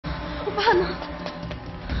爸呢？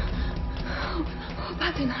我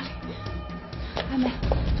爸在哪里？阿梅，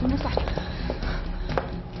从这下去。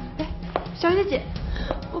哎，小月姐，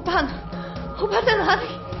我爸呢？我爸在哪里？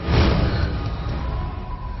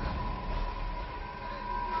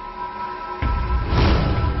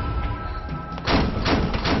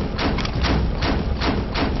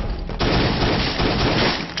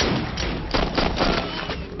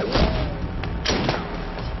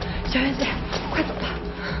小月姐，快走吧，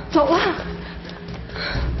走啊！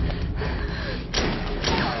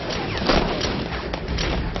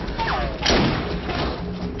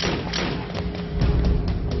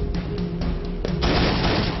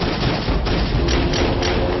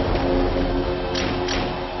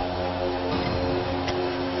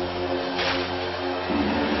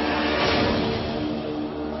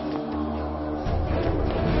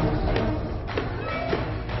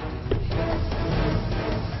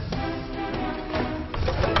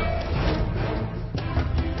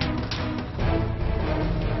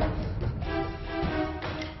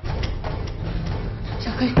小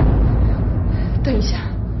黑，等一下，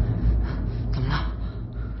怎么了？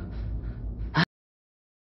啊？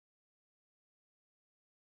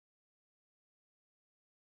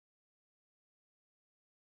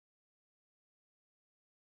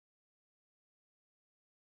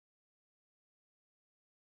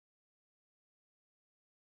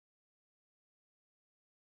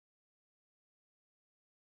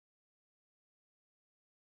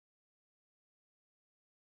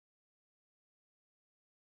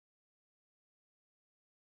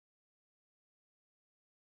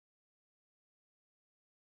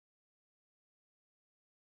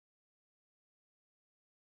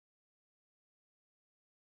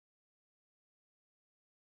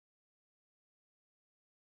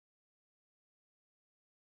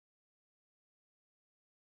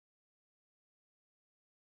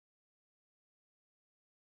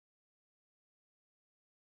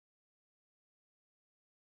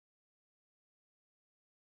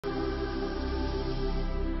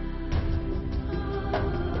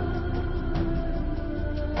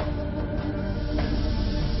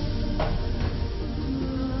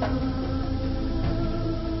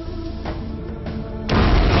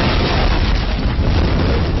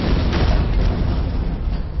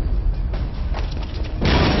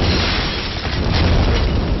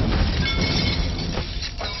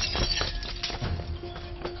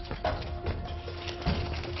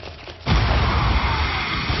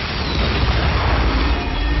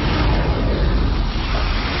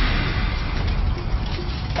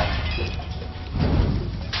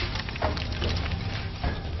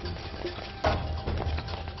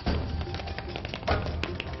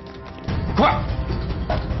快！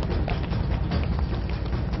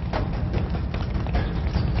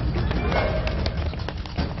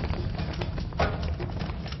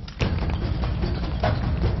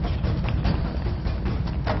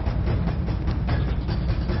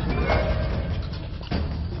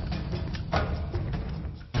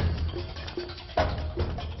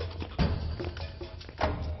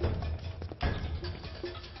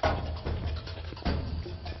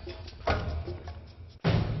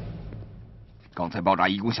刚才爆炸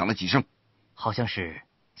一共响了几声？好像是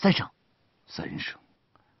3声。3声。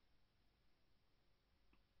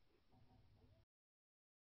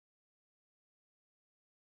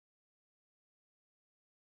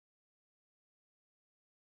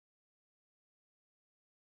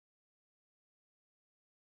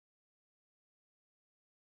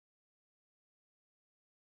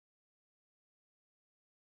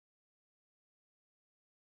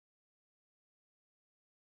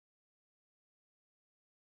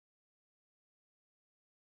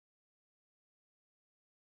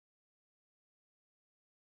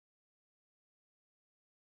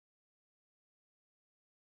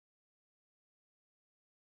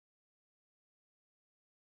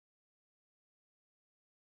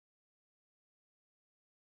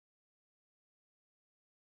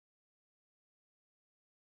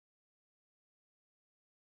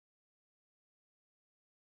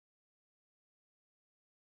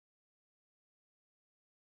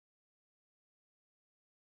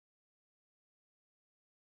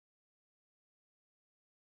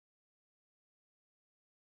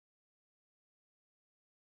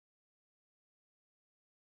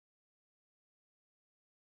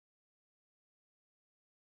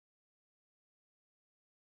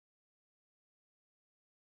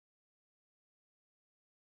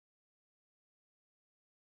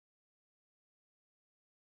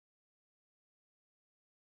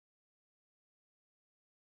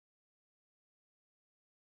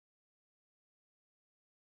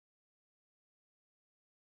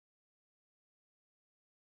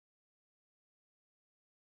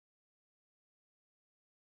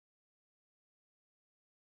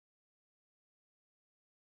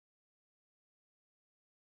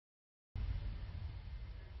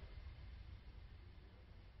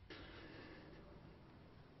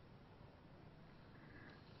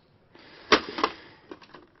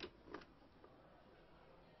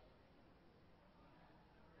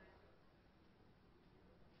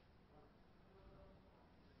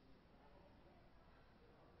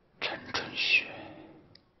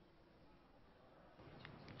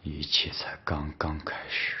一切才刚刚开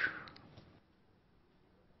始，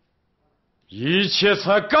一切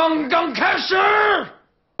才刚刚开始。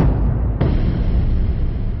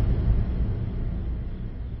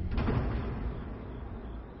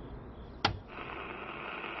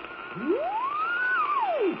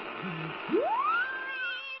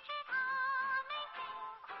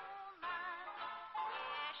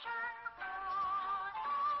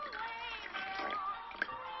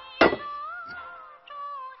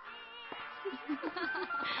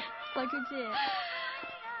宝珠姐，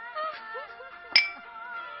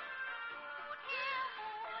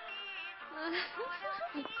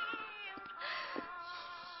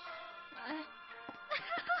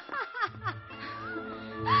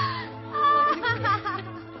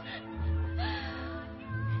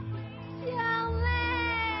小妹。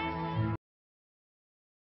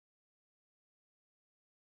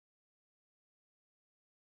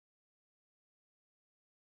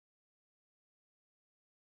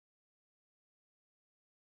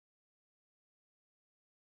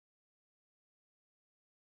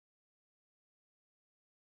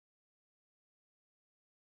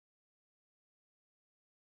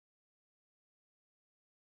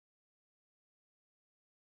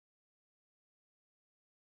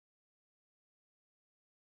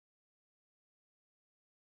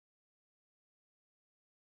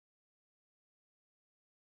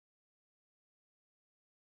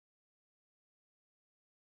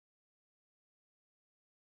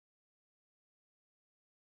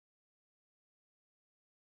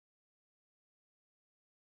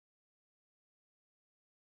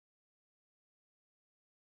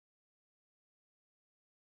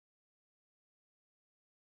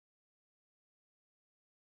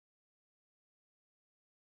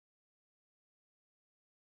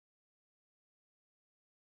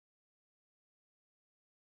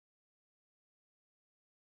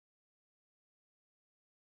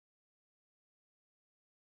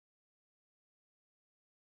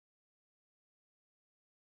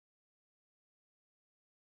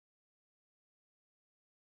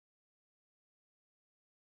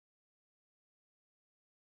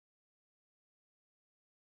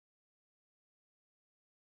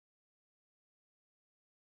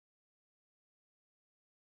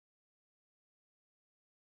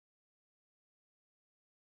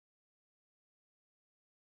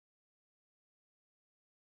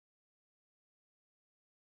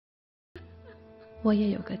我也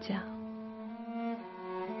有个家，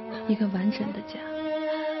一个完整的家，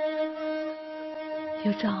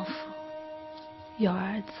有丈夫，有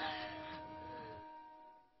儿子。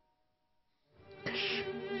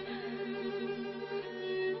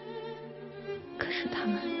可是他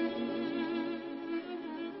们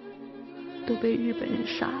都被日本人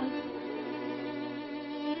杀了。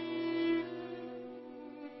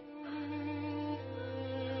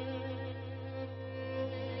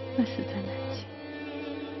那是在南京。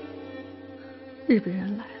日本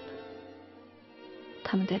人来了，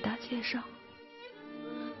他们在大街上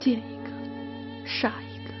见一个杀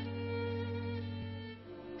一个。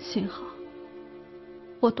幸好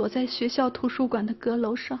我躲在学校图书馆的阁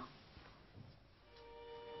楼上，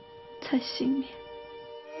才幸免。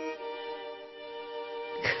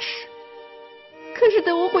可是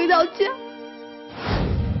等我回到家，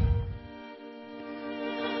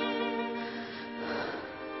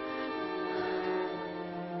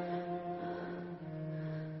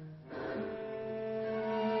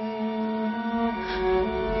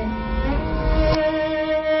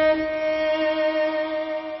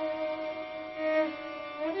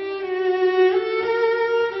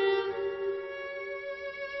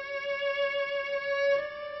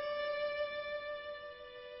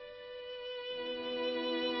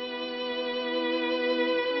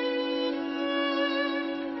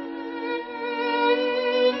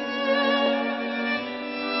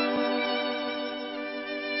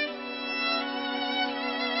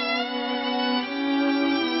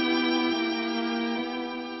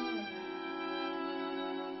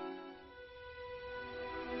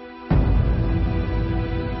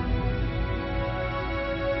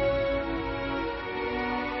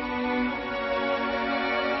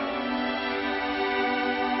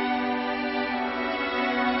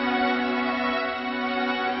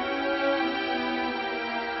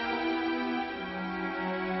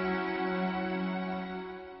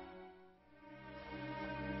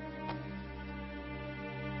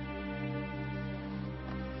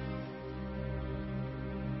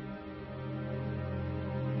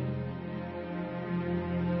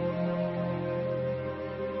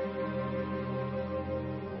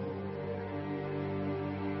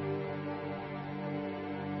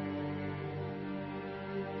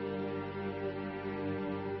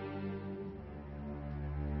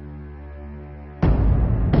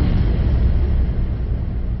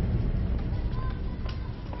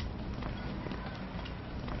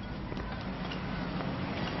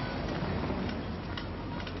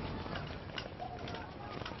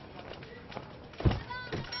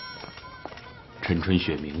陈春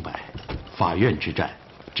雪明白，法院之战，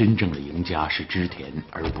真正的赢家是织田，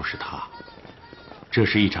而不是他。这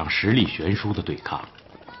是一场实力悬殊的对抗，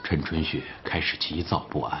陈春雪开始急躁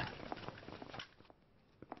不安。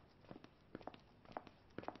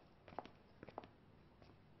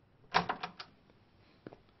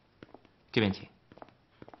这边请。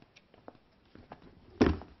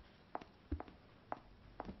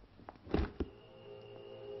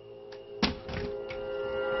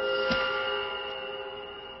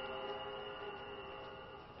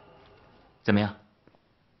怎么样？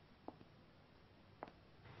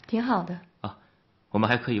挺好的。啊，我们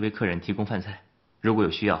还可以为客人提供饭菜，如果有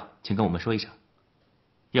需要，请跟我们说一声。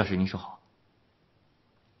要是您说好。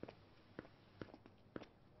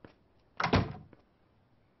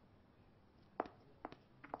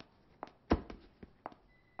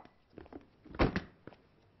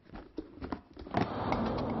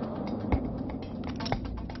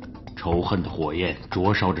仇恨的火焰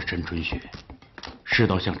灼烧着陈春雪，是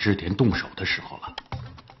到向织田动手的时候了。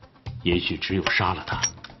也许只有杀了他，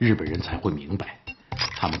日本人才会明白，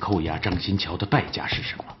他们扣押张新桥的代价是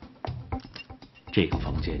什么。这个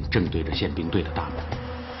房间正对着宪兵队的大门，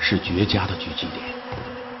是绝佳的狙击点。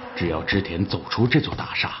只要织田走出这座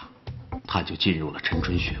大厦，他就进入了陈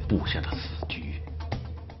春雪布下的死局。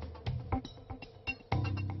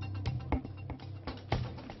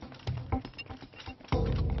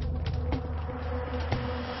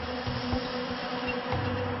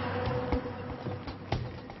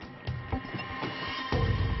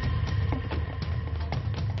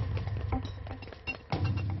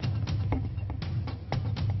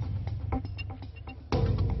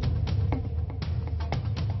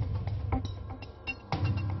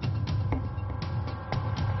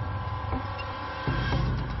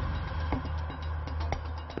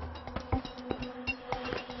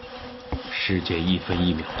时间一分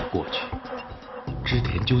一秒的过去，织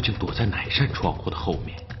田究竟躲在哪扇窗户的后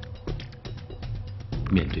面？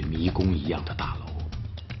面对迷宫一样的大楼，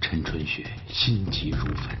陈春雪心急如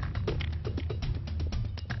焚。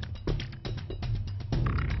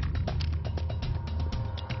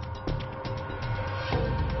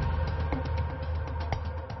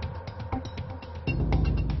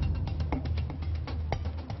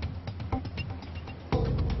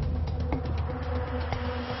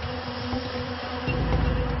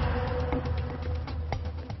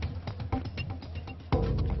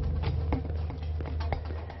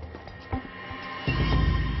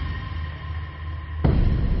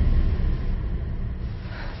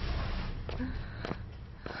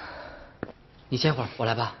你歇会儿，我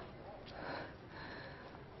来吧。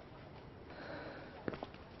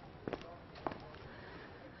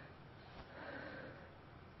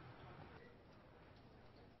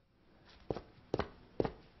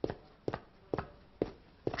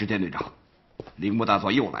织田队长，铃木大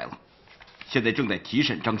佐又来了，现在正在提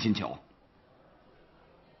审张新桥。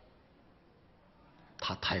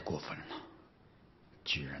他太过分了，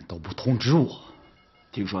居然都不通知我。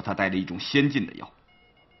听说他带了一种先进的药，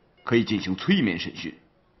可以进行催眠审讯。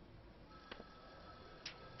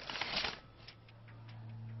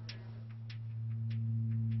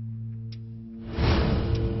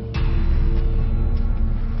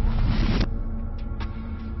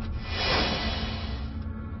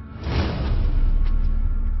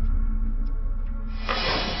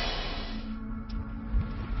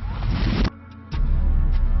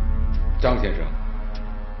张先生，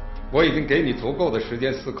我已经给你足够的时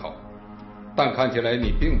间思考，但看起来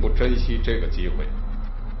你并不珍惜这个机会。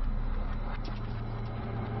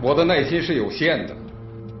我的耐心是有限的，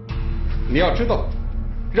你要知道，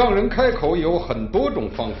让人开口有很多种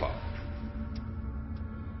方法。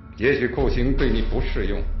也许酷刑对你不适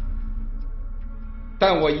用，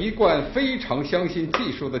但我一贯非常相信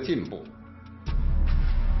技术的进步。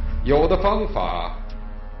有的方法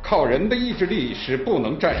靠人的意志力是不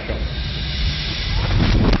能战胜的。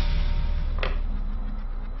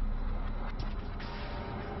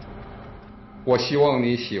我希望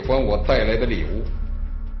你喜欢我带来的礼物。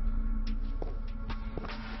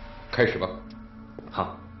开始吧。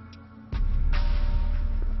好。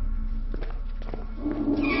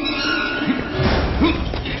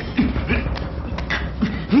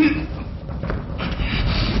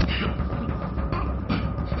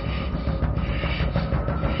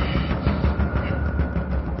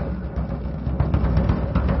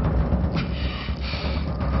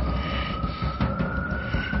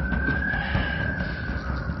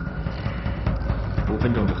5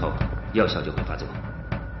分钟之后，药效就会发作，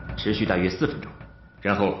持续大约4分钟，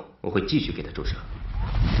然后我会继续给他注射。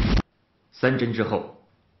3针之后，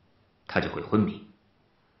他就会昏迷，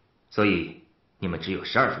所以你们只有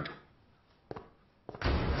12分钟。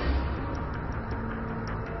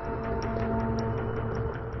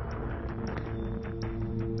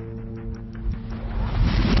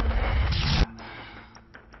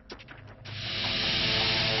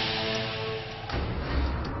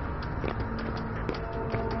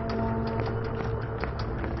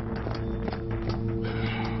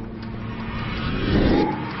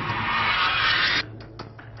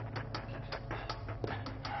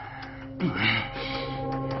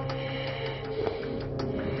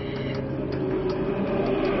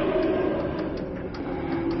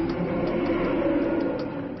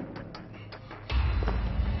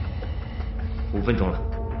5分钟了，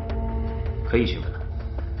可以询问了。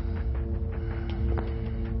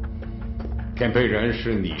田佩然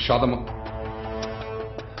是你杀的吗？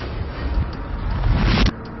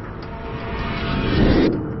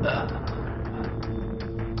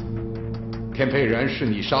田佩然是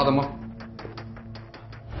你杀的吗？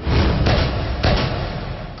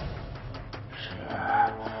是。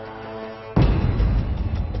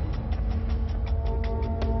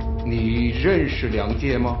你认识梁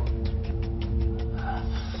介吗？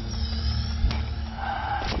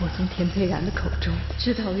我从田佩然的口中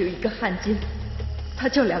知道有一个汉奸，他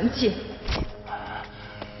叫梁介。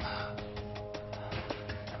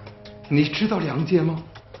你知道梁介吗？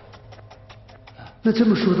那这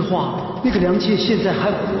么说的话，那个梁介现在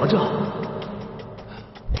还活着？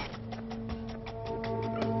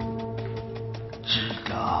知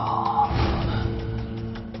道。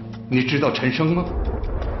你知道陈升吗？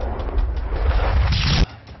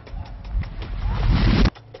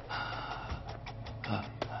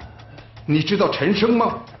你知道陈升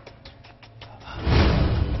吗？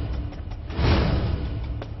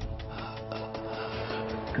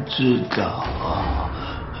知道。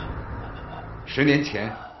10年前，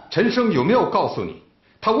陈升有没有告诉你，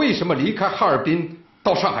他为什么离开哈尔滨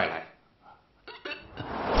到上海来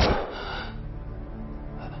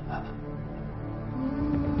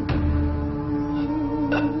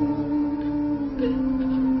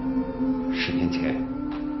？10年前，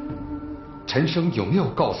陈升有没有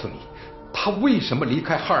告诉你，他为什么离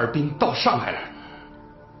开哈尔滨到上海来？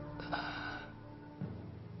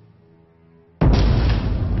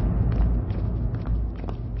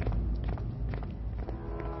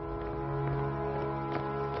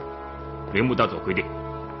铃木大佐规定，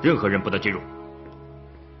任何人不得进入。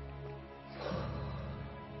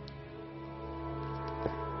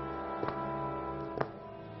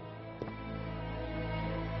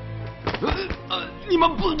你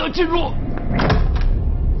们不得进入。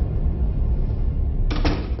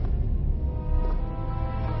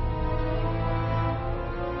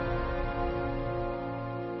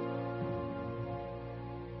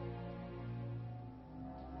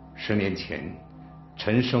10年前，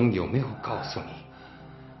陈升有没有告诉你，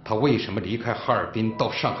他为什么离开哈尔滨到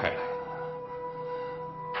上海来？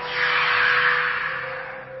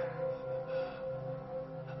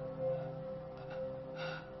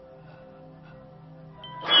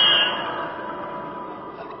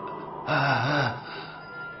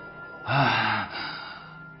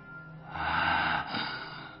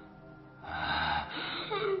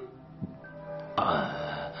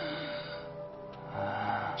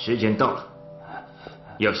时间到了，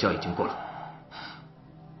药效已经过了，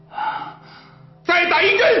再打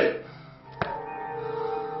一针。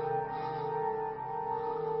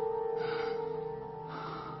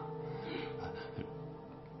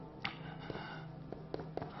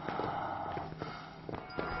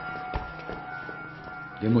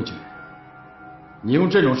铃木君，你用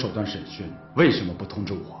这种手段审讯，为什么不通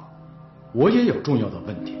知我？我也有重要的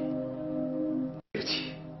问题。对不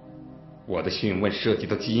起，我的讯问涉及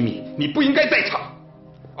到机密，你不应该在场，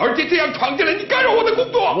而且这样闯进来，你干扰我的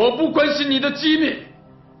工作。我不关心你的机密，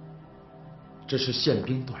这是宪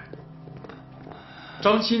兵队，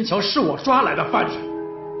张新桥是我抓来的犯人，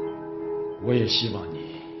我也希望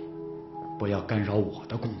你不要干扰我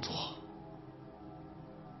的工作。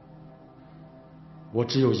我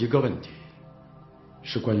只有一个问题，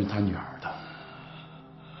是关于他女儿的。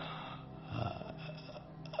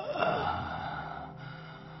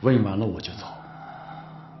问完了我就走。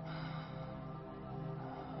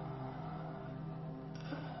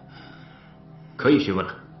可以询问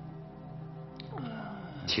了，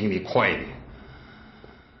请你快一点。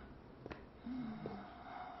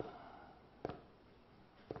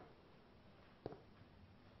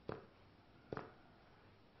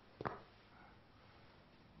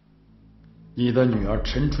你的女儿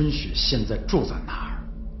陈春雪现在住在哪儿？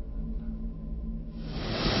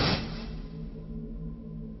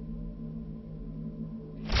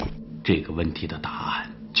这个问题的答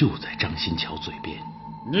案就在张新桥嘴边。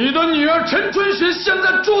你的女儿陈春雪现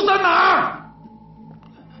在住在哪儿？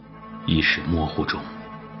意识模糊中，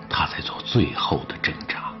他在做最后的挣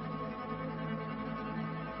扎。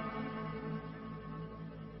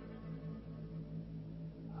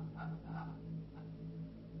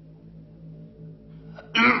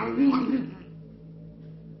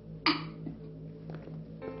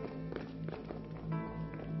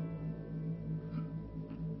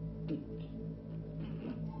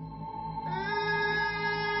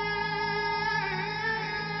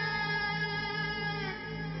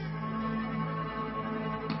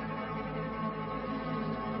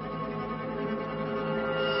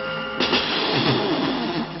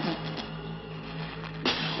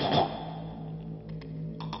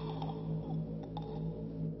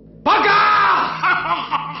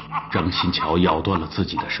张新桥咬断了自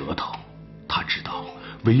己的舌头，他知道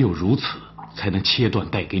唯有如此才能切断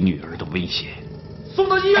带给女儿的危险。送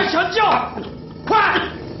到医院抢救，快！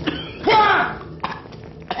快！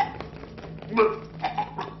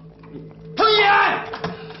藤野，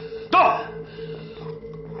到！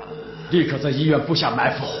立刻在医院布下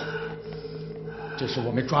埋伏，这是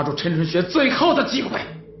我们抓住陈春雪最后的机会。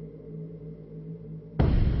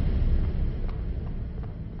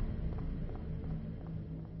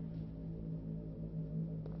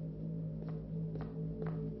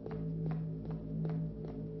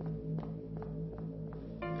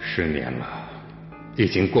10年了，已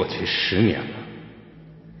经过去10年了，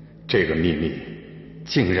这个秘密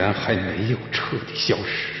竟然还没有彻底消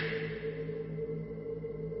失。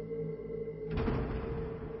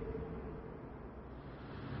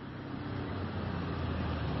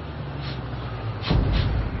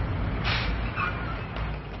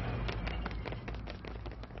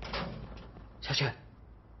小雪，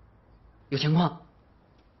有情况。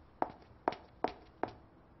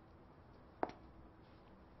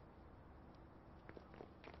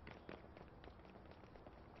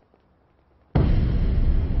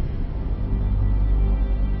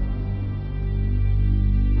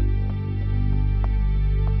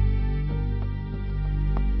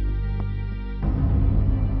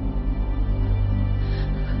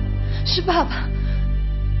是爸爸。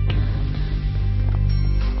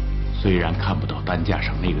虽然看不到担架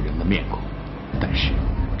上那个人的面孔，但是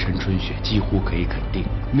陈春雪几乎可以肯定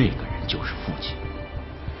那个人就是父亲。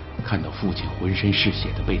看到父亲浑身是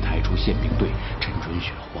血的被抬出宪兵队，陈春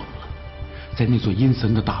雪慌了。在那座阴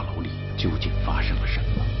森的大楼里，究竟发生了什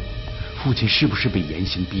么？父亲是不是被严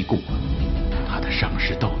刑逼供了？他的伤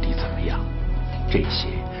势到底怎么样？这些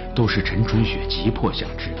都是陈春雪急迫想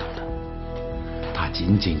知道的。他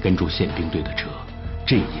紧紧跟住宪兵队的车，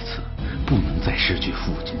这一次不能再失去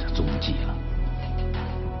父亲的踪迹了。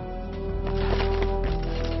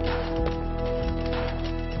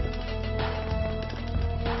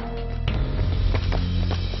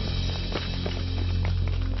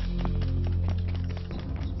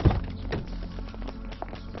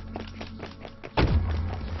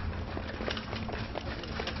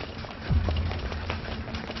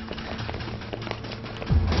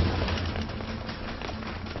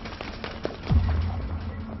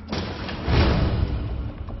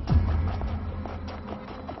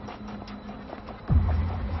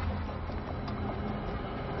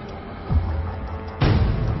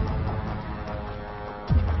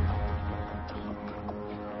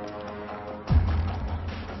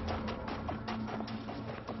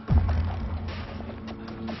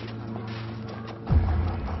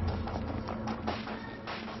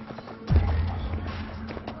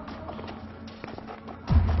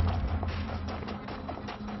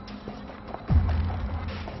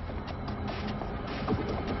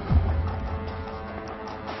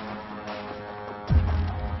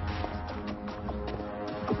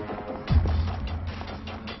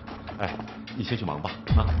你先去忙吧，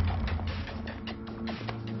啊。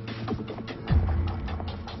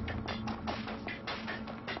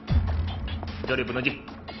这里不能进。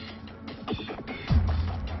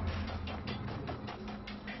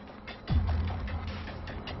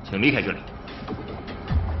请离开这里。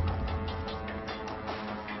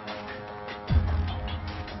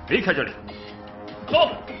离开这里。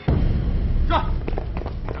走。是。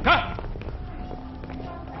闪开。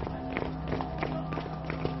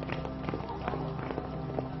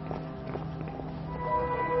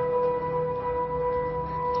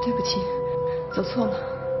对不起，走错了。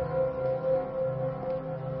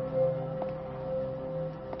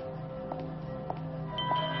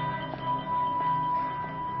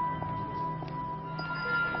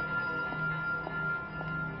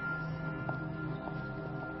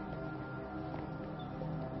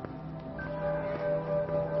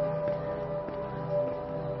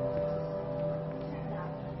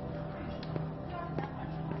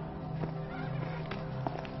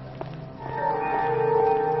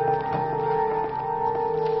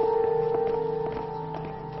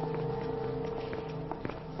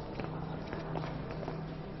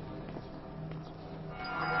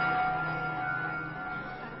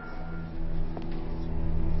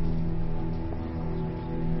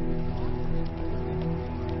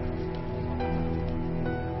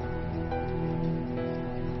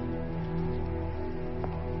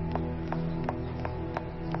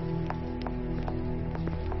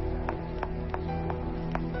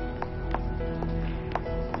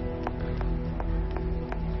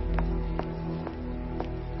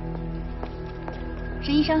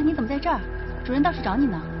石医生，你怎么在这儿？主任到处找你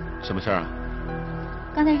呢。什么事儿啊？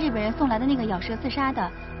刚才日本人送来的那个咬舌自杀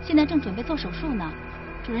的，现在正准备做手术呢。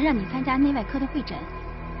主任让你参加内外科的会诊。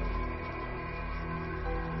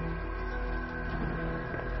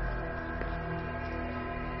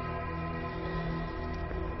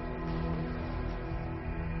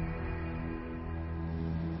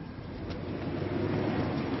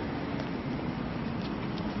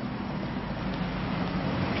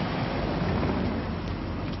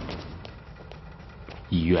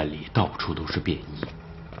医院里到处都是便衣，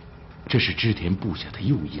这是织田布下的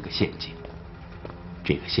又一个陷阱。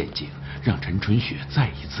这个陷阱让陈春雪再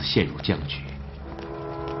一次陷入僵局。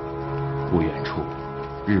不远处，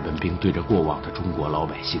日本兵对着过往的中国老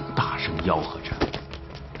百姓大声吆喝着，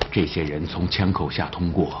这些人从枪口下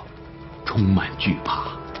通过，充满惧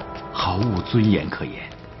怕，毫无尊严可言。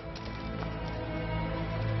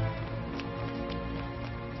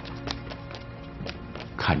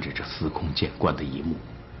看着这司空见惯的一幕，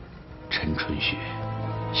陈春雪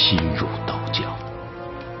心如刀绞。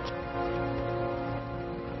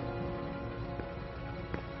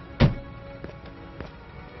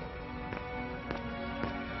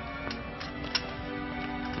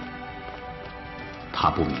他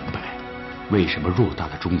不明白，为什么偌大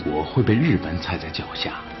的中国会被日本踩在脚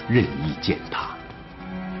下，任意践踏。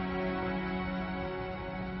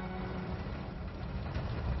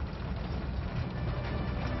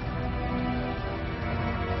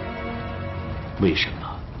为什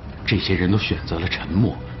么这些人都选择了沉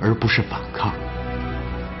默，而不是反抗？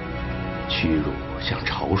屈辱像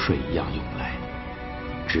潮水一样涌来，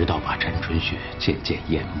直到把陈春雪渐渐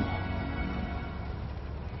淹没。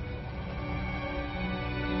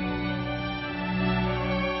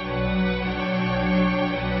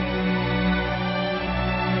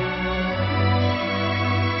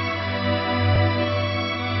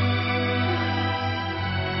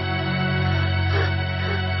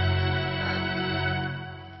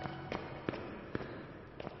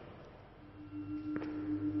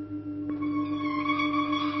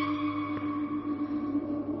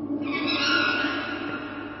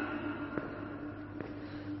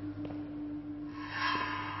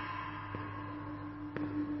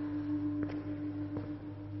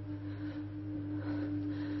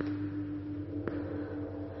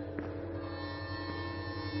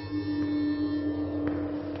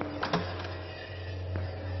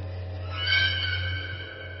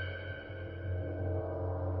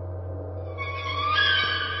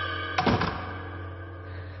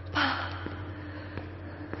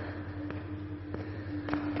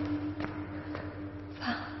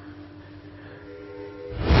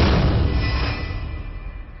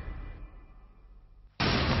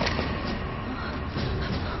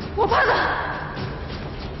我爸呢？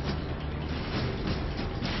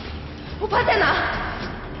我爸在哪？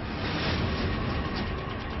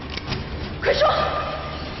快说！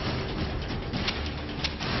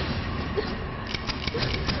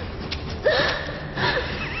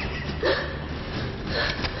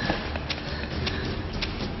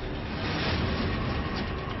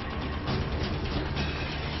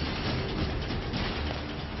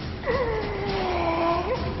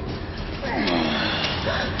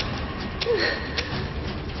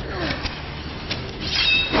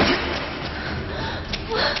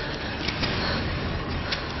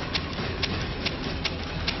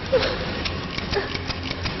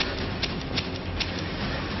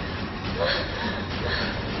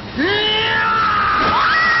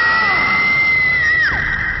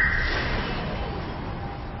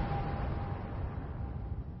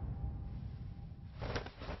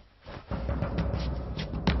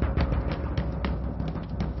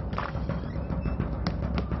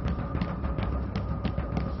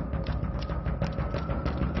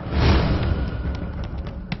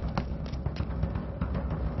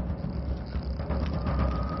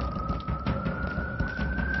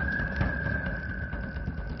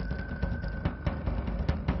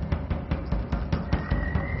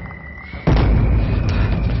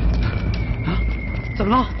怎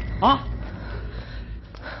么了啊？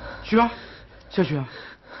雪儿，小雪儿，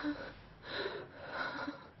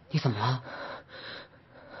你怎么了？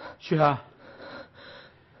雪儿，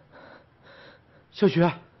小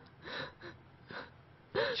雪，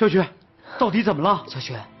小雪，到底怎么了？小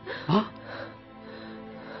雪啊，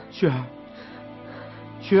雪儿，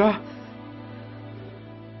雪儿，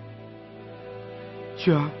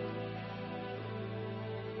雪儿。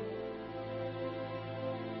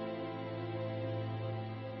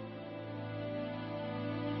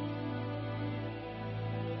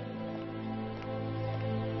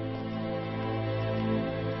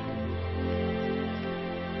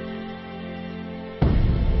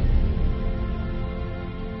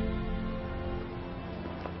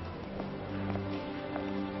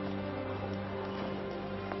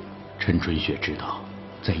陈春雪知道，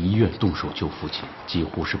在医院动手救父亲几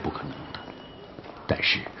乎是不可能的，但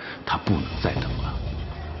是他不能再等了。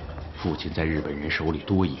父亲在日本人手里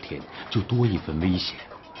多一天，就多一分危险。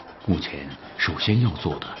目前首先要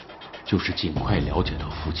做的，就是尽快了解到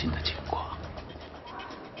父亲的情况。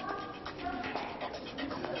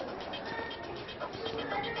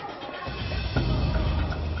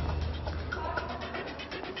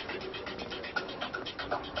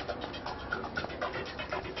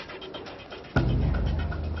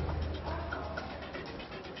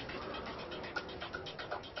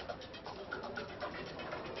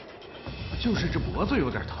就是这脖子有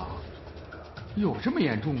点疼，有这么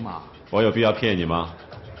严重吗？我有必要骗你吗？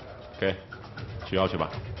给，取药去吧。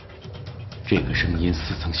这个声音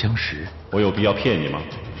似曾相识。我有必要骗你吗？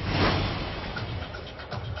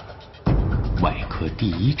外科第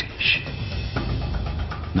一诊室，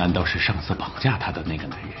难道是上次绑架他的那个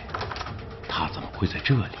男人？他怎么会在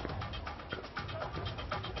这里？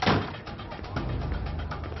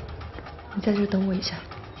你在这等我一下。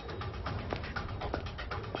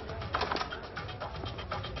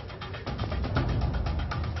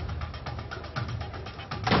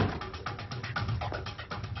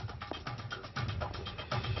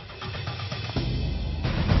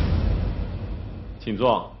请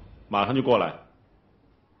坐，马上就过来。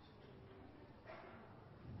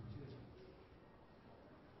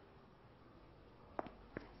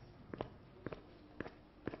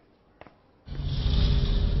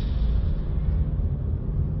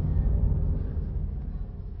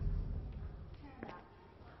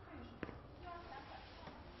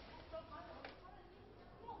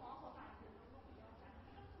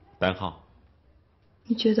单号。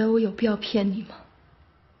你觉得我有必要骗你吗？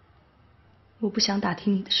我不想打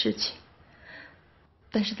听你的事情，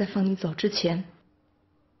但是在放你走之前，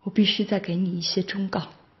我必须再给你一些忠告。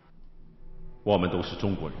我们都是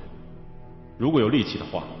中国人，如果有力气的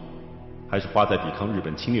话，还是花在抵抗日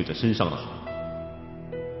本侵略者身上的好。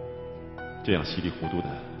这样稀里糊涂的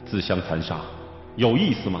自相残杀，有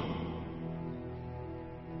意思吗？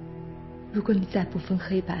如果你再不分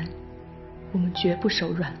黑白，我们绝不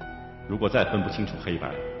手软。如果再分不清楚黑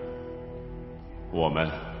白，我们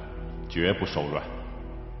绝不手软。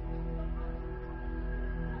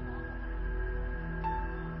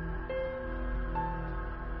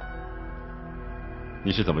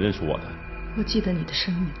你是怎么认出我的？我记得你的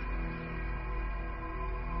声音。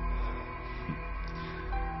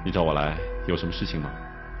你找我来有什么事情吗？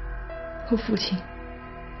我父亲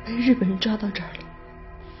被日本人抓到这儿了。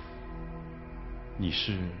你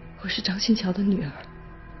是？我是张新桥的女儿。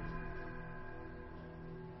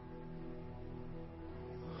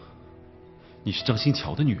你是张新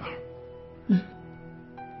桥的女儿？嗯。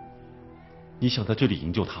你想在这里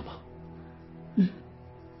营救她吗？嗯。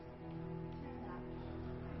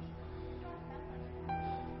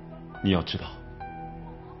你要知道，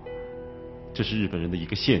这是日本人的一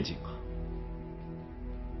个陷阱啊！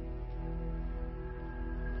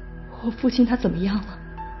我父亲他怎么样了？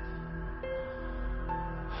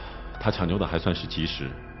他抢救的还算是及时，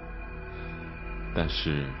但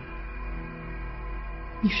是……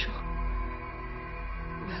你说。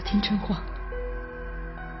我要听真话。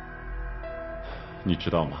你知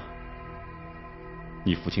道吗？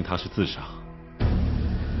你父亲他是自杀，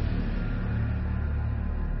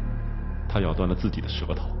他咬断了自己的舌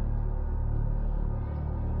头。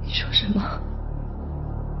你说什么？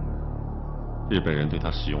日本人对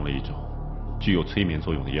他使用了一种具有催眠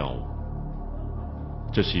作用的药物，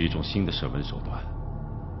这是一种新的审问手段。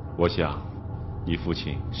我想，你父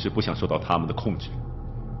亲是不想受到他们的控制，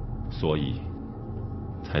所以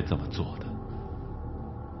才这么做的。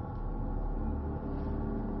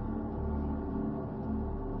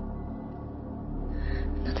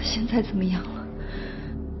那他现在怎么样了？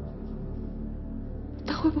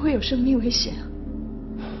他会不会有生命危险啊？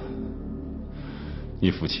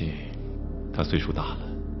你父亲，他岁数大了，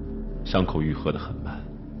伤口愈合得很慢，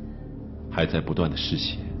还在不断的失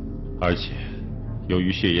血，而且由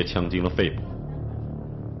于血液呛进了肺部，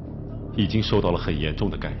已经受到了很严重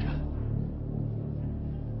的感染。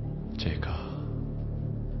这个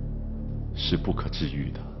是不可治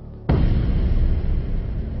愈的。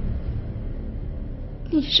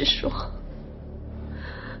你是说，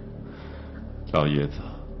老爷子，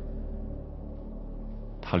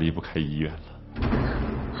他离不开医院了。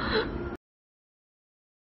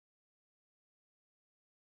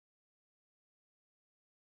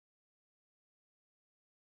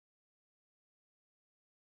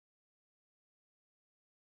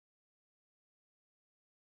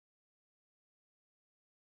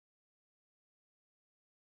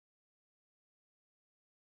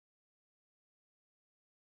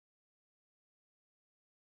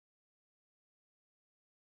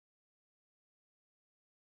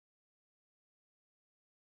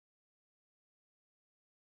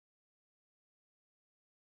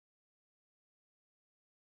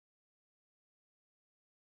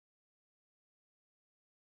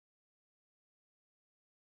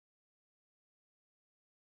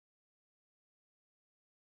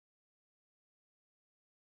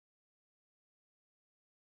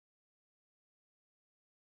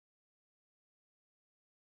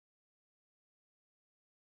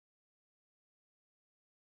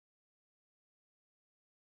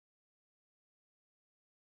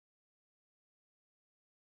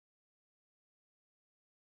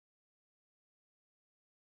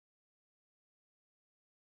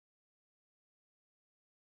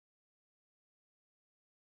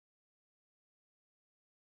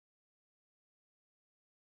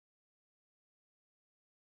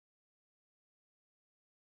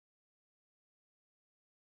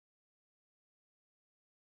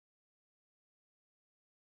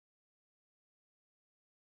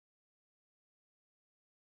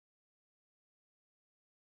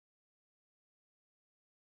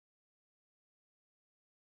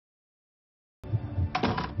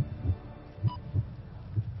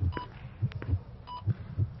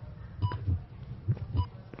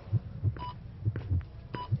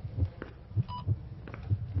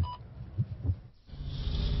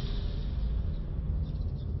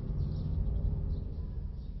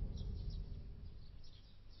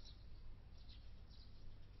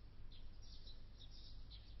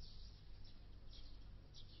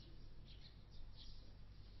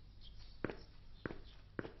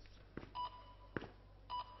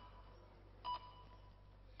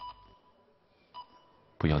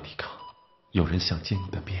不要抵抗，有人想见你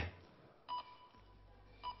的面。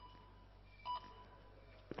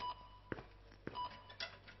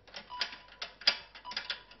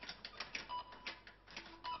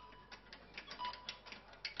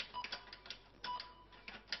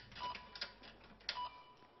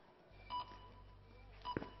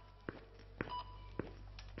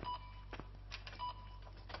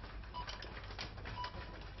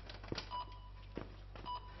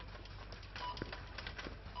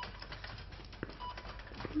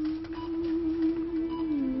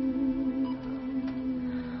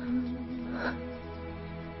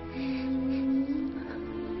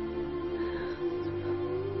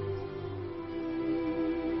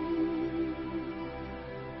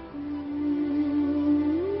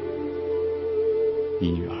你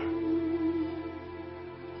女儿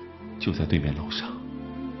就在对面楼上。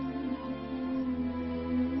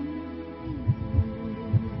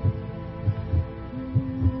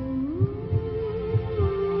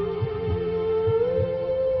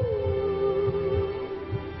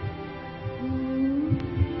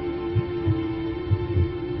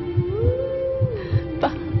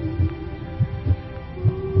爸。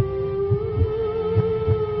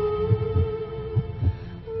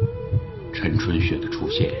陈春雪的出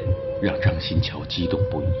现让张新桥激动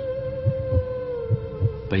不已。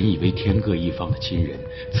本以为天各一方的亲人，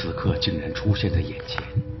此刻竟然出现在眼前，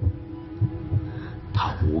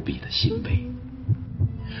他无比的欣慰。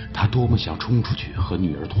他多么想冲出去和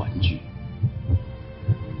女儿团聚，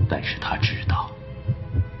但是他知道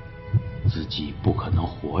自己不可能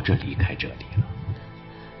活着离开这里了。